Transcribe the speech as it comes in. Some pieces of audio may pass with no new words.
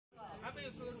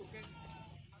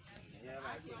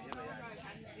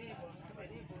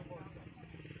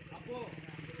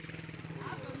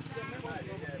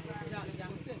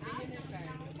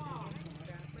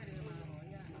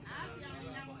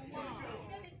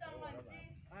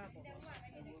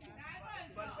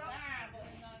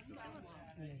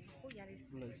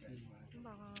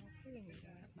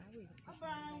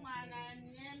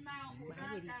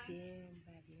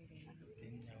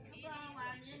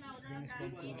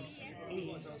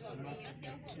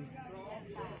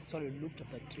Sorry, Luke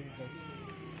chapter 2, verse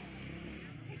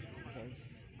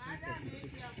 36.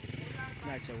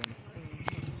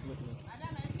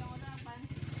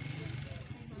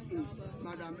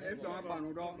 Madam Ephraim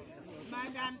Panudo.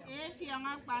 Madam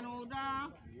Ephraim Panudo.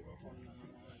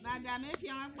 Madam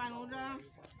Ephraim Panudo.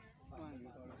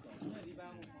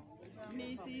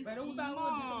 Mrs.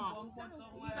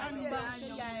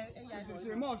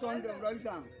 Simon Sunday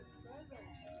Roysan.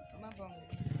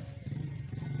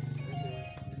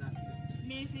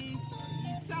 Mrs.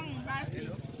 Isang Basi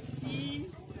Team.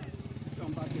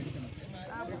 Isang Basi.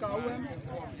 Kawem.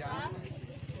 Mrs.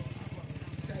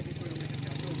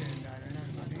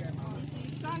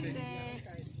 Sunday.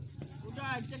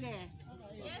 Udah aja.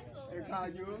 Yes.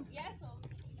 Ekaju. Yes.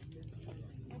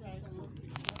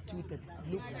 Luke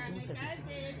 2:36.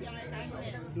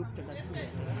 Luke chapter 2,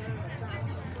 verse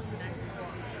 36.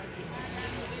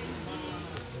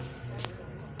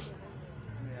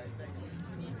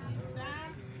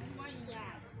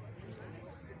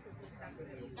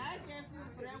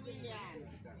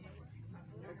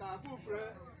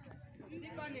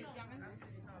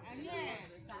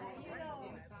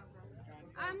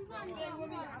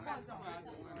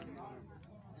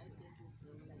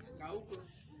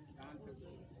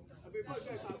 This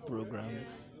is a program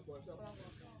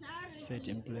set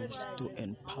in place to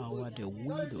empower the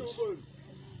widows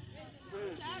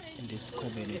in this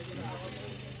community.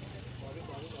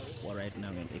 Well, right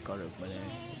now in Ephraim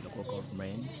local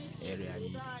government area,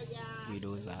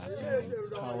 widows are being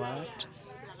empowered,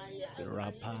 the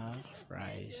wrapper,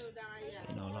 rice,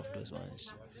 and all of those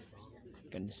ones. You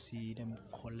can see them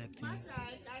collecting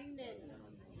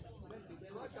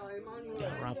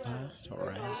the wrapper, the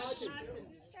rice.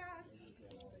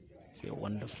 It's a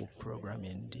wonderful program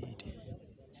indeed.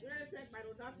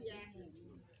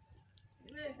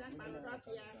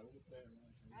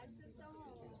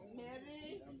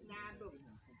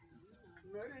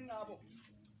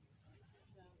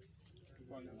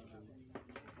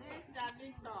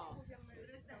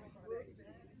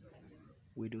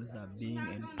 Widows are being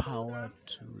empowered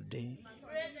today.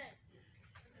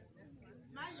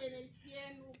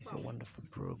 It's a wonderful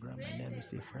program. My name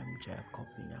is Ephraim.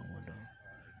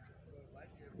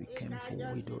 We came for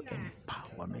widow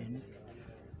empowerment,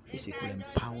 physical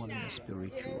empowerment,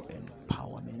 spiritual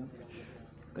empowerment.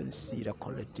 You can see the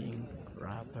collecting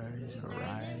wrappers,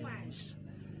 rice.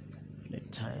 In a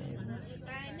time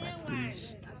like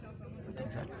this,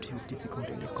 things are too difficult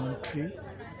in the country.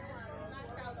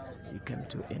 We came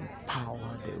to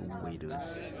empower the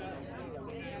widows.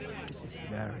 This is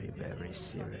very, very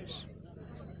serious.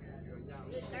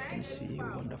 You can see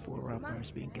wonderful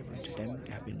wrappers being given to them.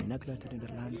 They have been neglected in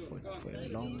the land for a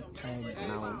long time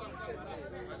now.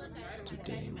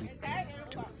 Today we came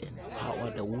to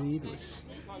empower the widows.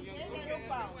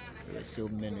 There are so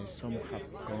many, some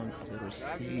have gone as they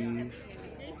receive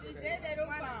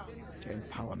the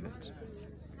empowerment.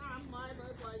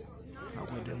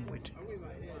 Empower them with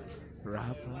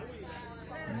wrapper,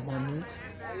 money,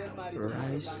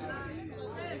 rice.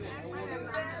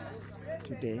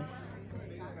 Today,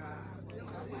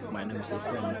 my name is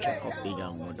Ephraim.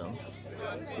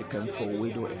 We came for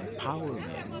widow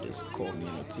empowerment in this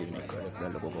community in the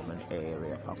local government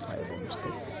area of Ephraim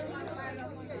State.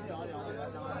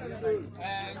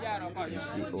 You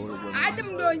see all women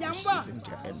receiving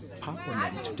their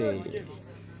empowerment today.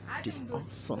 It is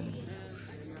awesome.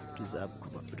 It is a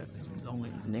group of people that have been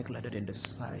long neglected in the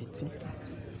society.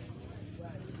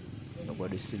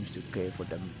 Nobody seems to care for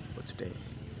them, but today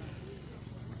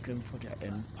we came for their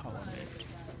empowerment.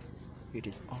 It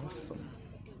is awesome.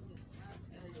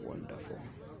 It's wonderful.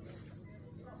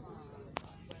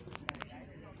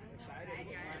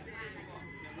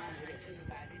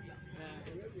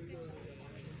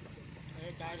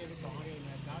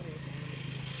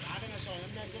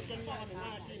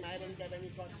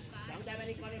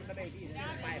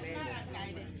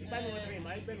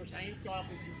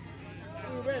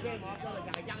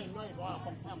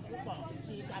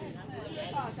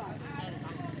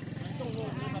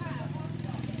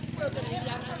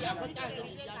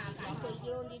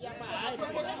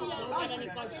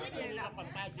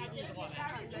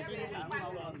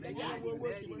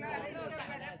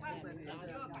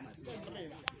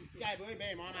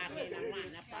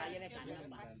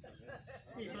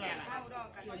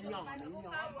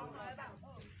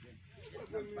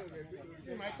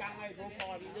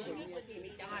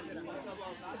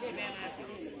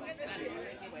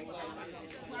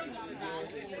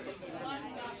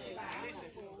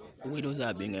 Widows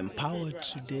are being empowered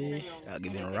today. They are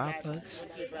giving rappers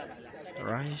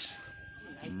rice,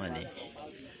 money.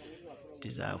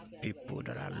 These are people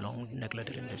that are long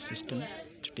neglected in the system.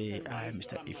 Today, I,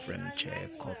 Mr. Ephraim Chair,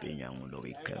 copying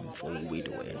we come for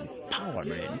widow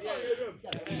empowerment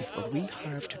to give what we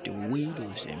have to the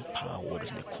widows empowered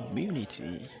in the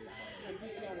community.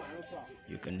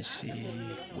 You can see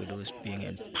widows being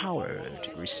empowered,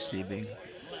 receiving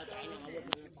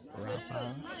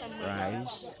wrapper,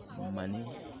 rice, money.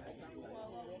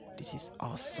 This is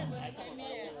awesome.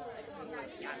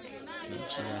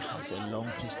 Nigeria has a long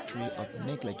history of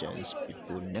negligence.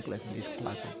 People neglecting this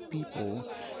class of people,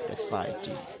 the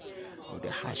society, with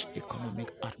the harsh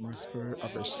economic atmosphere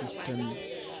of the system.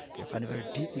 They find it very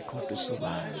difficult to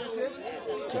survive.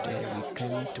 Today we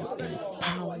came to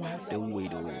empower the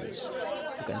widows.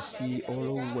 You can see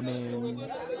all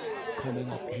women coming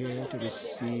up here to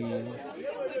receive,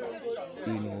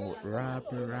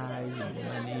 wrapper, rice,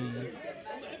 money.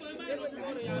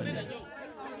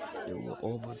 There were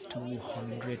over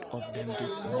 200 of them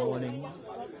this morning.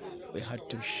 We had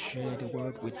to share the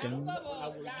word with them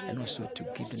and also to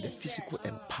give them the physical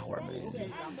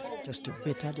empowerment just to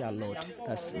better their lot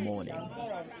this morning.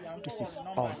 This is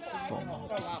awesome.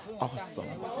 This is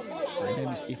awesome. My name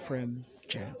is Ephraim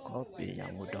Jacob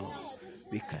Yamudo.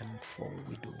 We came for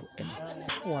widow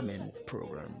empowerment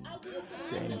program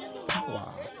to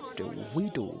empower the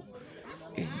widow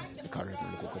in the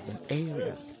Caribbean local government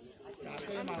area.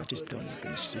 That is done. You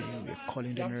can see we're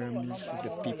calling the names of the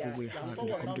people we had in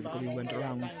the community because we went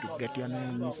around to get their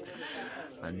names,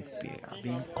 and they are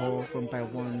being called one by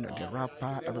one. The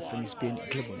wrapper, everything is being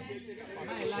given.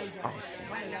 This is awesome.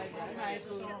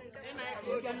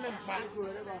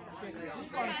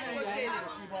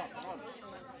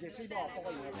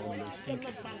 Thank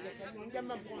you.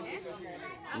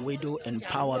 Widow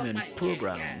Empowerment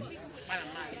Program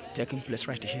taking place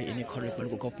right here in the Caribbean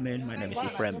local government. My name is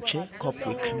Ephraim Jacob.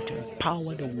 We came to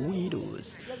empower the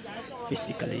widows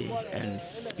physically and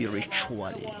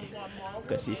spiritually.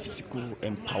 Because the physical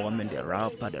empowerment, the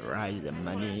wrapper, the rice, the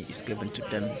money is given to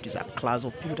them. These are class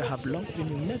of people that have long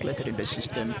been neglected in the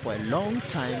system for a long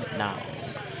time now.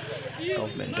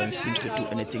 Government don't seem to do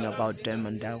anything about them,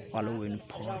 and they're wallowing in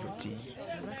poverty.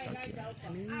 Thank you.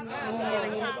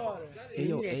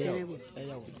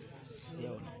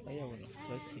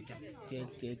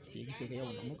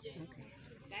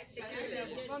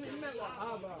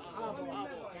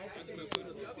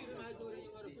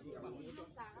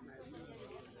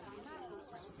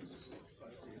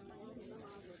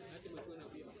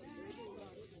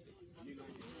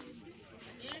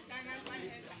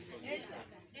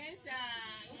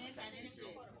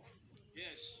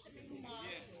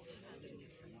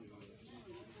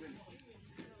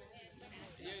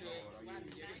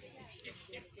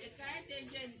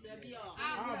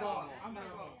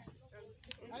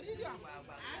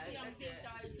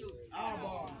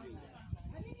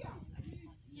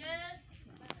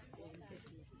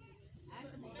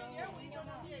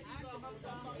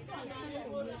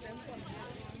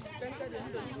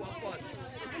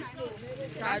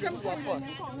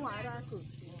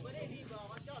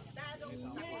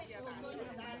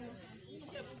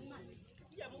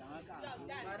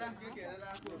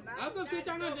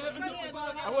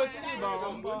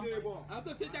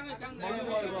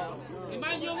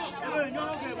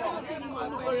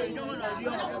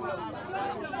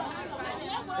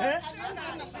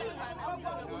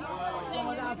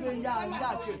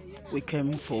 We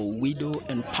came for widow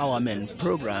empowerment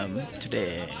program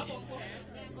today.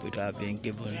 We have been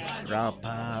given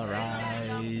wrapper,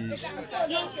 rice,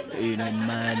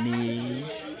 money.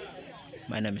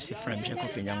 My name is Ephraim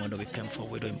Jacob Yamudo. We came for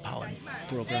widow empowerment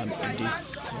program in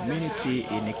this community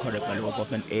in the Caribbean local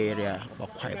government area of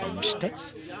Ephraim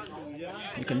states.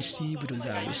 You can see widows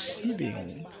are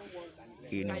receiving,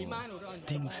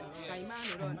 things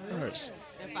from us.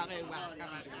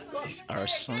 These are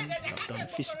some have done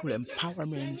physical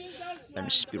empowerment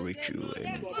and spiritual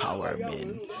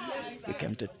empowerment. We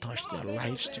came to touch their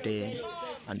lives today,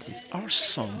 and this is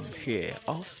awesome here.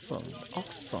 Awesome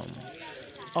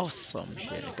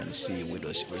here. You can see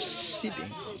widows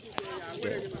receiving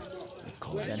today. We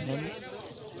call their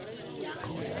names,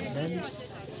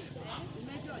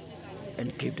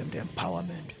 and give them the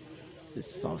empowerment.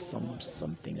 This is awesome,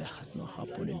 something that has not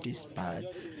happened in this part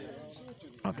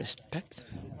of the state.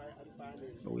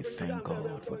 We thank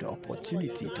God for the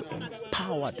opportunity to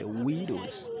empower the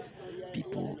widows,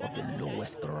 people of the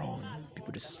lowest rung, people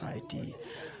in the society,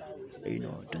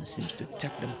 don't seem to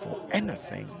take them for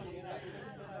anything.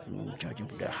 Judging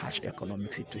from the harsh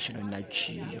economic situation in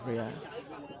Nigeria,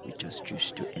 we just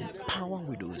choose to empower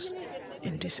widows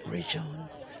in this region.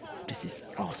 This is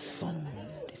awesome.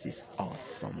 This is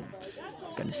awesome.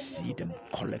 You can see them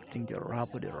collecting the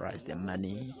rubber, the rice, the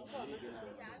money.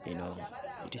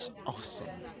 It is awesome.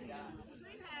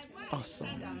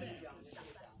 Awesome.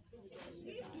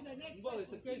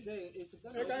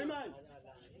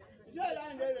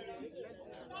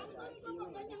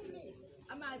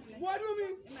 What do you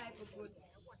mean?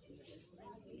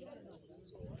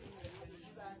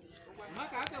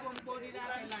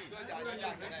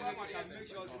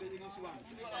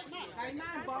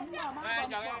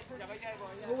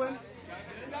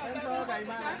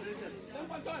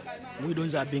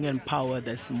 Widows are being empowered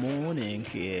this morning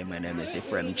here. My name is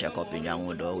Ephraim in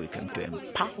Yangudo. We came to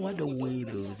empower the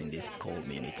widows in this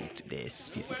community today,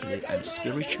 physically and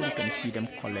spiritually. You can see them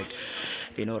collect,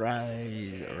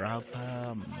 rice,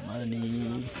 wrapper,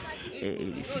 money,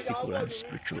 physical and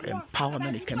spiritual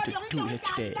empowerment. They came to do it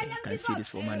today. You can see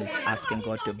this woman is asking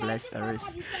God to bless us.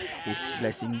 He's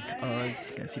blessing us.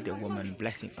 You can see the woman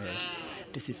blessing us.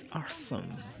 This is awesome.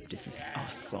 This is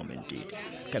awesome indeed.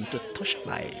 Come to touch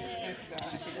life.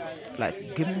 This is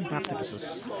like giving back to the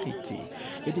society.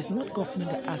 It is not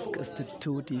government that asks us to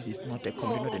do this. It's not a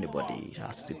community, not anybody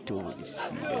has to do this.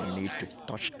 You need to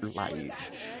touch life.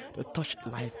 To touch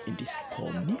life in this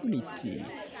community.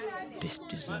 This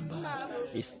December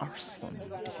is awesome.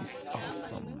 This is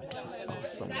awesome. This is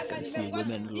awesome. You can see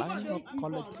women lining up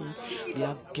collecting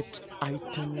their gift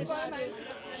items.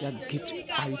 Their gift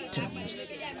items.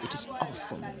 It is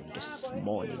awesome this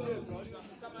morning.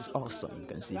 It's awesome. You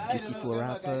can see beautiful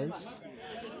wrappers,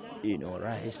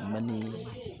 rice, money,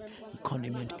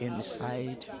 condiment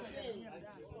inside.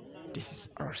 This is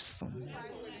awesome.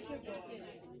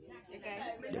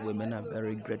 The women are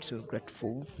very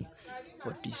grateful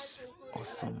for this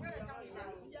awesome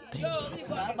thing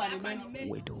happening.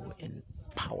 Widow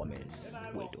empowerment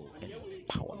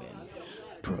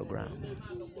program.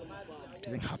 It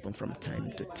doesn't happen from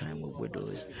time to time where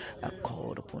widows are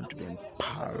called upon to be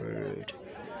empowered.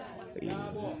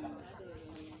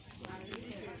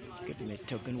 Giving a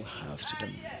token we have to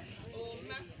them.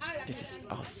 This is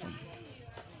awesome.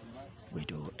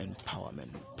 Widow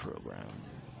empowerment program.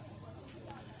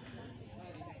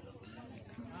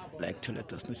 Like to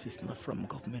let us know this is not from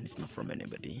government, it's not from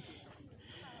anybody.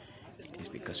 It is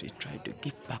because we try to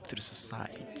give back to the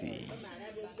society,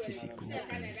 physical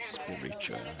and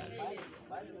spiritual.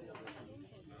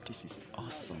 This is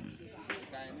awesome.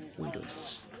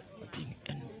 Widows are being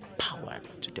empowered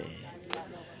today.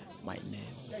 My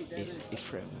name is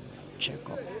Ephraim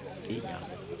Jacob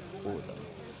Inyamudo.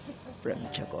 Ephraim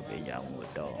Jacob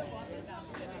Inyamudo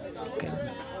came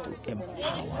to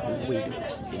empower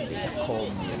widows in this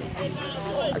community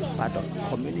as part of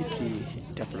community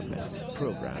development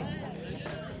program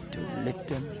to lift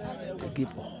them, to give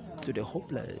hope to the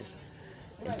hopeless,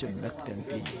 and to make them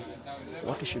be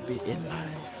what they should be in life.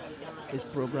 This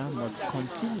program must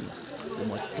continue. We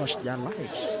must touch their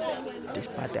lives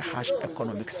despite the harsh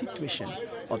economic situation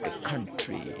of the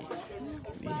country.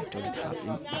 We have to have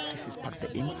impact. This is part of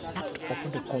the impact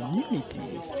upon the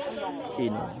communities,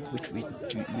 which we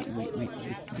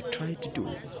try to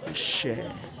do, to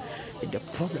share in the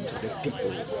problems of the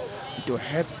people, to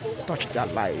help touch their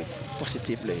life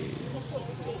positively.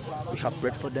 We have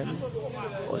bread for them,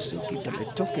 also give them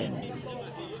a token,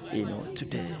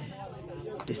 today.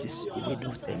 This is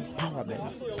Widows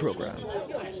Empowerment Program.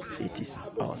 It is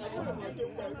awesome.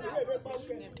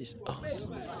 It is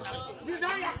awesome.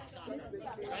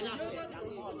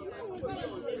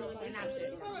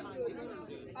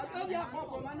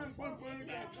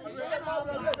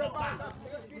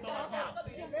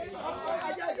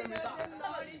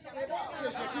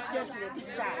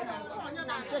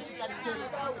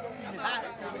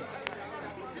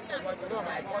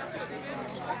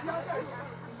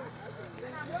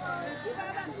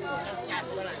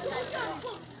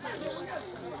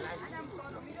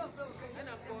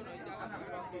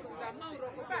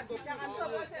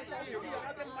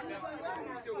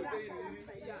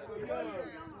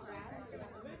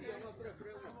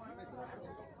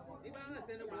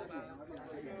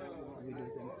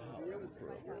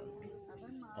 This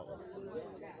is awesome.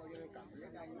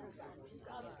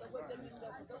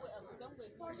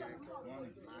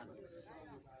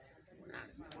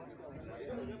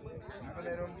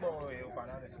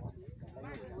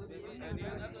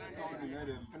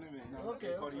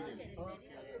 Okay.